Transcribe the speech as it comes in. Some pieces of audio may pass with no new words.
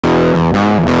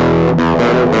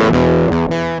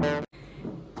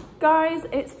Guys,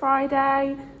 it's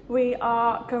Friday. We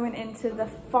are going into the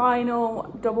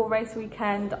final double race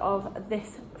weekend of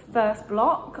this first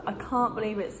block. I can't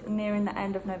believe it's nearing the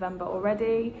end of November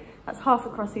already. That's half the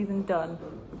cross season done.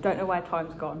 Don't know where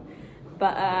time's gone.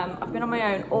 But I've been on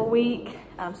my own all week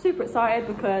and I'm super excited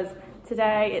because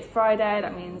today it's Friday.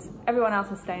 That means everyone else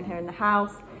is staying here in the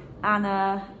house.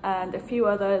 Anna and a few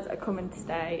others are coming to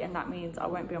stay, and that means I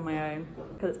won't be on my own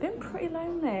because it's been pretty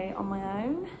lonely on my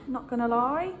own, not gonna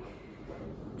lie.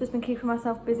 Just been keeping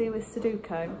myself busy with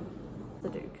Sudoku.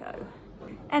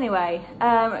 Anyway,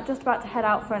 just about to head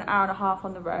out for an hour and a half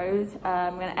on the road.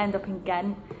 I'm gonna end up in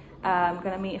Ghent. I'm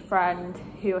gonna meet a friend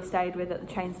who I stayed with at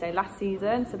the train stay last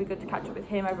season, so it'll be good to catch up with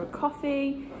him over a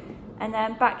coffee. And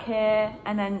then back here,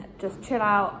 and then just chill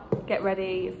out, get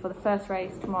ready for the first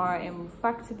race tomorrow in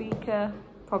Wachtebeke.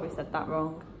 Probably said that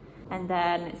wrong. And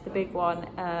then it's the big one,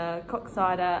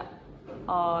 Koksijde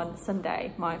on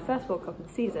Sunday, my first World Cup of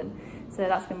the season. So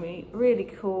that's gonna be really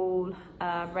cool,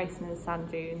 racing in the sand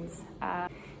dunes.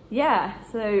 Yeah,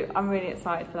 so I'm really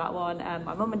excited for that one.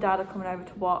 My mum and dad are coming over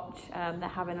to watch. They're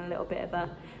having a little bit of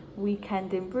a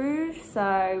weekend in Bruges,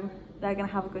 so they're gonna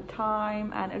have a good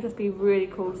time, and it'll just be really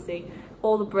cool to see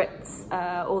all the Brits,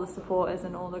 all the supporters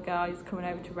and all the guys coming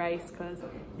over to race, because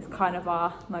it's kind of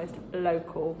our most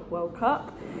local World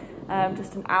Cup,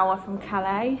 just an hour from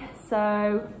Calais.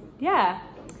 So yeah,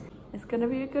 it's gonna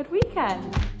be a good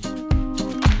weekend.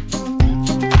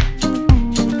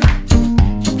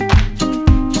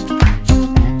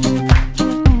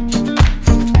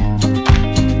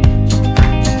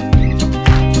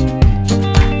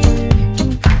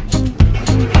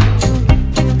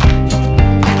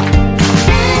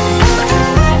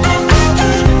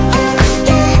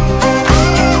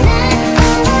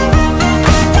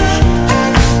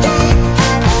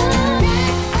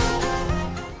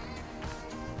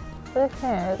 This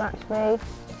here is actually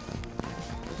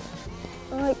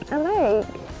like a lake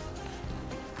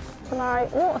for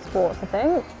like water sports, I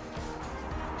think.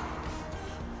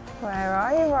 Where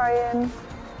are you, Ryan?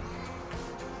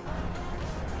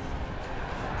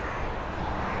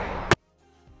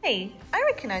 Hey, I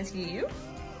recognise you.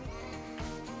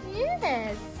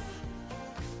 Yes.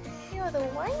 You're the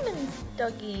Wyman's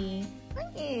doggy,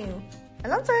 aren't you?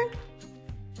 Alonso.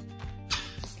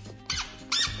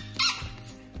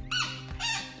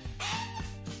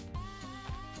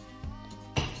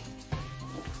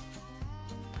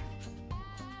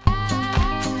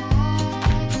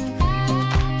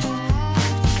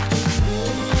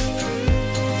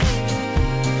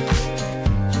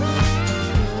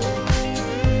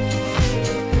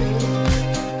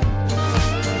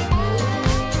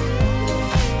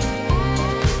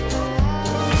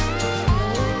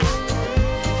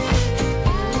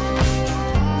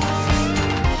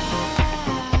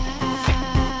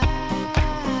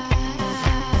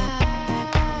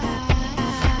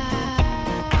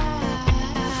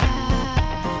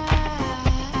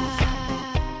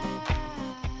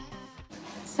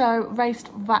 So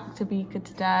raced Wachtebeke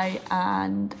today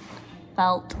and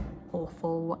felt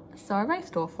awful. So I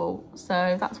raced awful,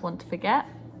 so that's one to forget.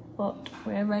 But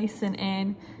we're racing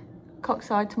in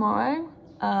Koksijde tomorrow,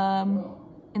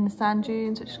 in the sand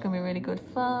dunes, which is going to be really good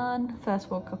fun. First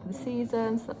World Cup of the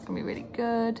season, so that's going to be really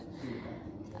good.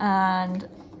 And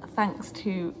thanks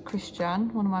to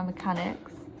Christian, one of my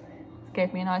mechanics,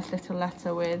 gave me a nice little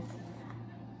letter with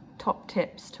top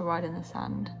tips to ride in the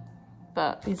sand.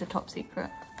 But these are top secret,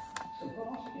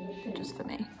 just for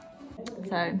me.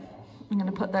 So I'm going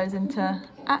to put those into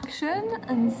action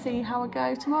and see how I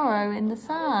go tomorrow in the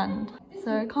sand.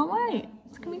 So I can't wait,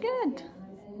 it's going to be good.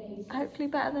 Hopefully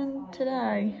better than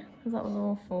today, because that was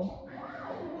awful.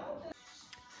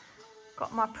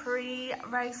 Got my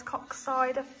pre-race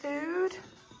Koksijde food.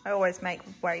 I always make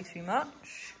way too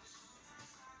much.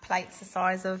 Plates the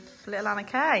size of little Anna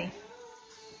Kay.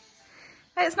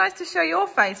 Hey, it's nice to show your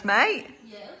face, mate.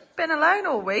 Yes. Been alone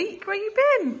all week. Where you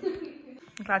been?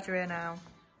 I'm glad you're here now.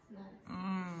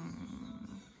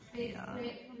 Yeah.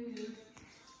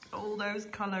 All those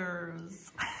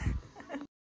colours.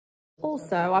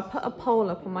 Also, I put a poll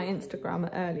up on my Instagram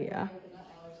earlier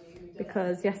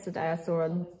because yesterday I saw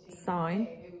a sign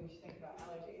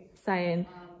saying,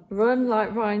 "Run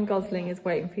like Ryan Gosling is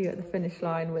waiting for you at the finish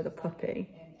line with a puppy."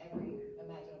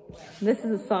 This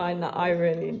is a sign that I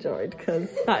really enjoyed because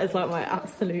that is like my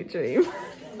absolute dream.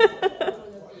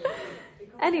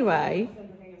 Anyway,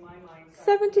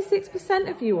 76%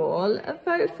 of you all have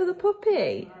voted for the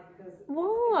puppy.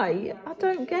 Why? I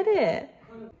don't get it.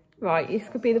 Right, this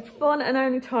could be the fun and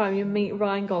only time you meet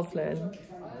Ryan Gosling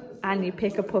and you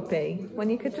pick a puppy when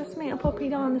you could just meet a puppy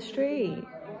down the street.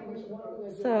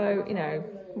 So, you know,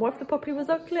 what if the puppy was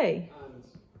ugly?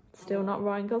 Still not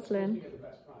Ryan Gosling.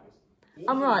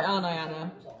 I'm right, aren't I,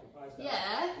 Anna?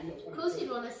 Yeah, of course you'd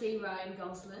want to see Ryan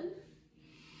Gosling.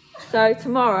 So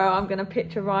tomorrow I'm going to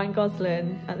picture Ryan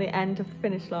Gosling at the end of the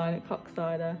finish line at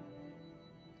Koksijde.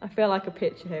 I feel like a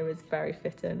picture here is very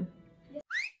fitting.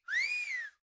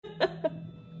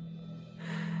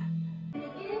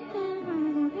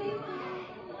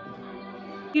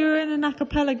 You're in an a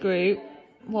cappella group.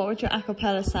 What would your a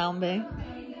cappella sound be?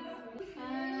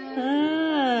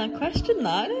 Question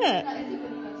that, isn't it? That is a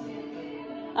good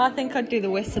question. I think I'd do the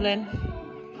whistling.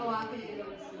 Oh, I can do the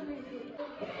whistling.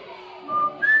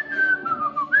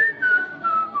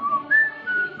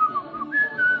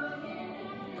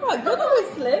 Quite good at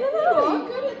whistling, isn't it? Oh, I'm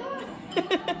good at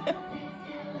that.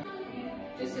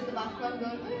 Just in the background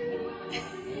going,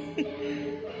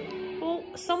 Well,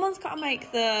 someone's got to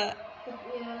make the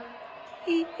yeah.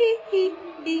 hee hee hee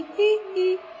hee hee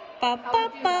hee ba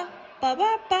ba ba ba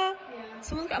ba ba. Yeah.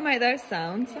 Someone's got to make those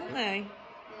sounds, haven't they?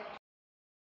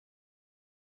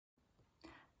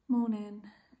 Morning.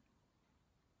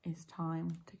 It's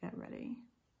time to get ready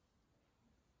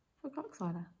for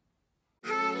Koksijde.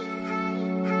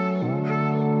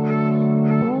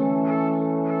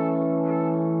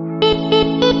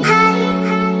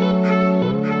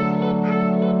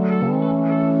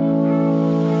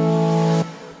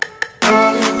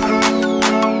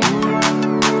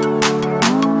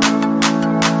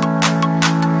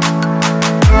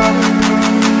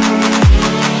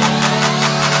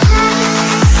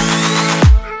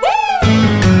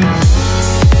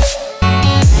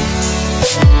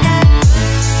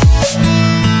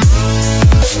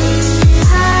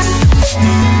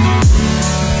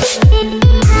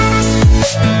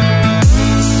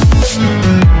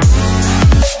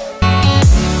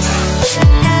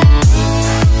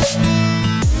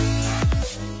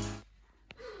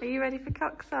 Are you ready for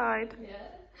Koksijde? Yeah.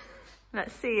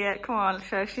 Let's see it. Come on,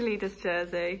 show us your leader's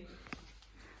jersey.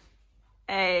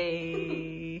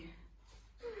 Hey.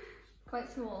 Quite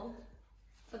small,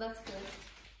 but that's good.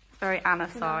 Very Anna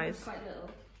For now, size. it's quite little.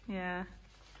 Yeah.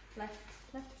 Left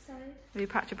side. Have you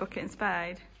packed your bucket and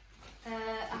spade?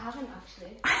 I haven't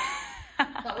actually.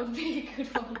 That would be a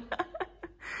good one.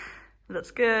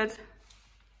 Looks good.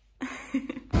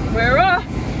 We're off!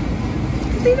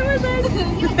 See the wizard!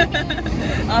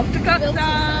 Off to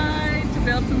Koksijde to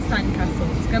build some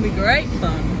sandcastles. It's going to be great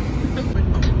fun.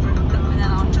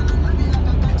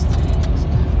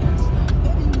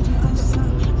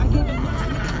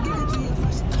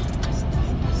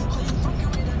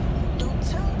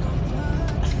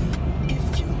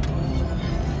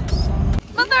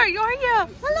 Mother, you're here!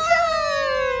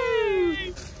 Hello!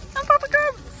 I'm Papa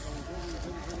Crump!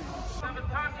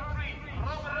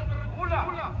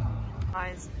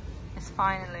 Guys, it's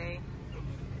finally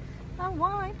a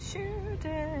white shoe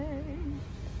day.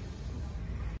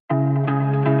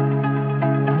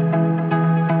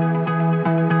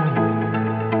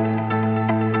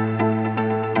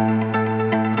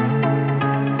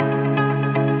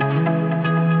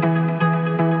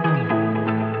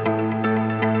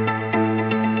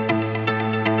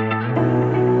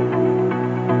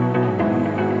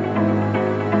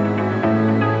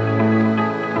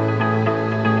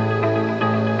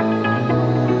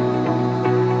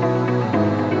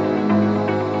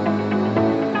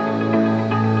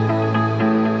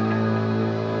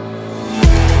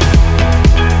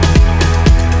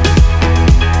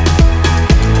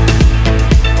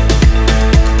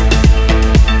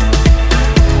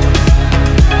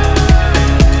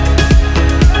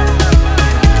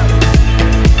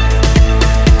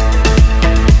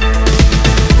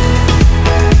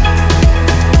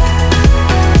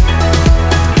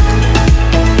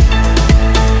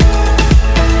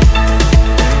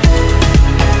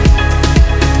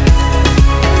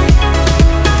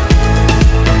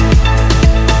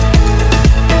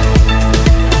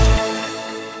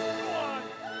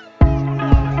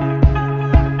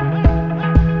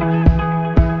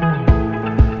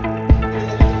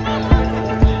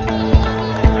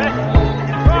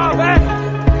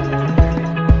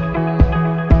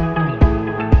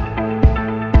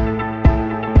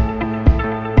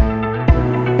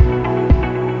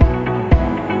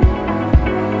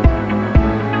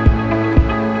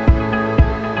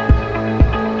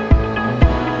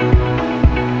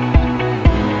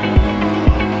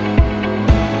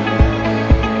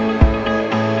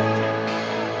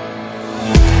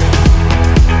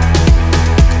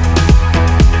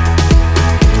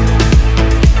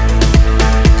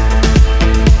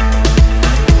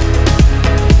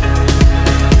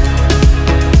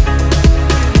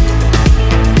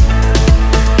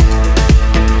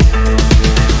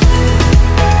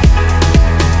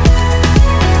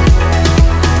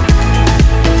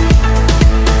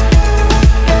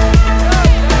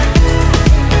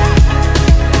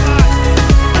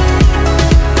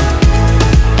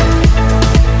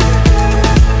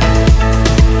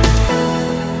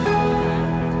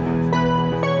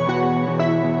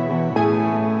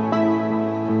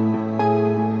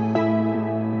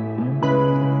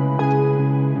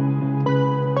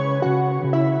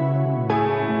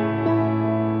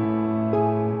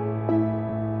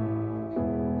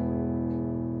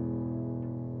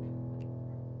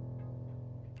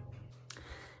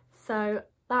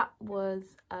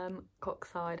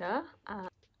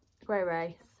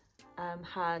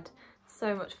 Had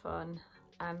so much fun.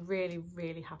 I'm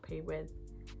really happy with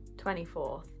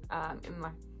 24th in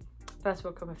my first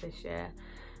World Cup of this year,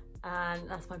 and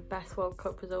that's my best World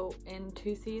Cup result in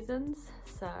 2 seasons.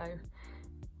 So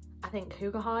I think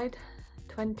Koksijde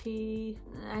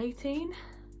 2018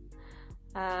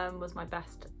 was my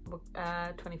best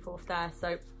 24th there.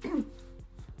 So I'm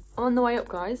on the way up,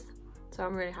 guys, so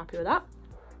I'm really happy with that.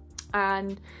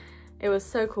 And it was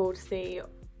so cool to see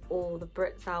all the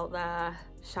Brits out there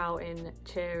shouting,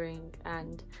 cheering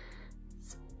and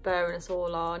spurring us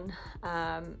all on.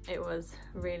 It was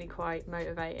really quite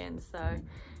motivating, so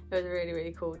it was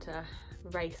really cool to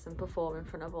race and perform in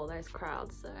front of all those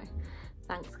crowds. So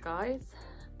thanks, guys.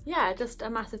 Yeah, just a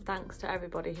massive thanks to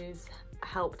everybody who's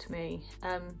helped me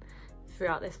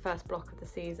throughout this first block of the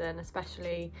season,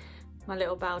 especially my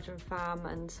little Belgian fam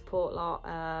and support lot,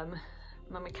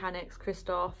 my mechanics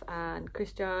Christoph and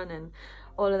Christian, and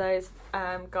all of those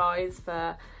guys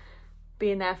for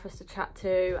being there for us to chat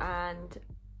to, and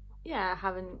yeah,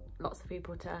 having lots of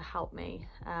people to help me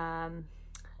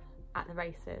at the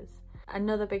races.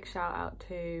 Another big shout out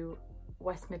to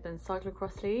West Midlands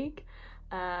Cyclocross League,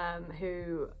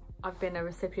 who I've been a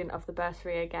recipient of the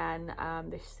bursary again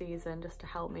this season, just to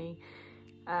help me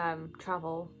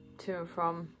travel to and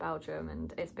from Belgium,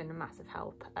 and it's been a massive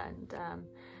help, and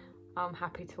I'm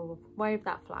happy to wave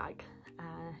that flag.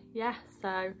 Yeah,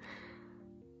 so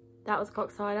that was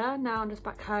Koksijde. Now I'm just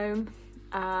back home.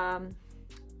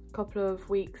 Couple of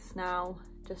weeks now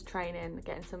just training,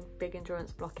 getting some big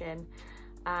endurance blocking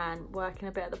and working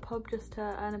a bit at the pub just to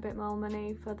earn a bit more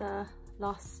money for the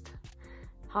last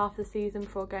half the season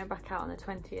before going back out on the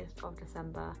 20th of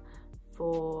December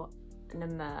for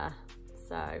Namur.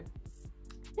 So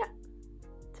yeah,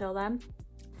 till then.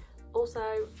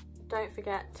 Also, don't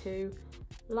forget to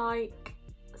like,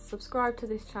 subscribe to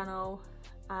this channel,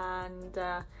 and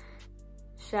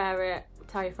share it,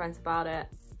 tell your friends about it.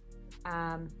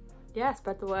 Yeah,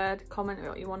 spread the word, comment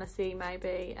what you want to see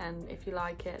maybe, and if you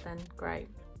like it then great.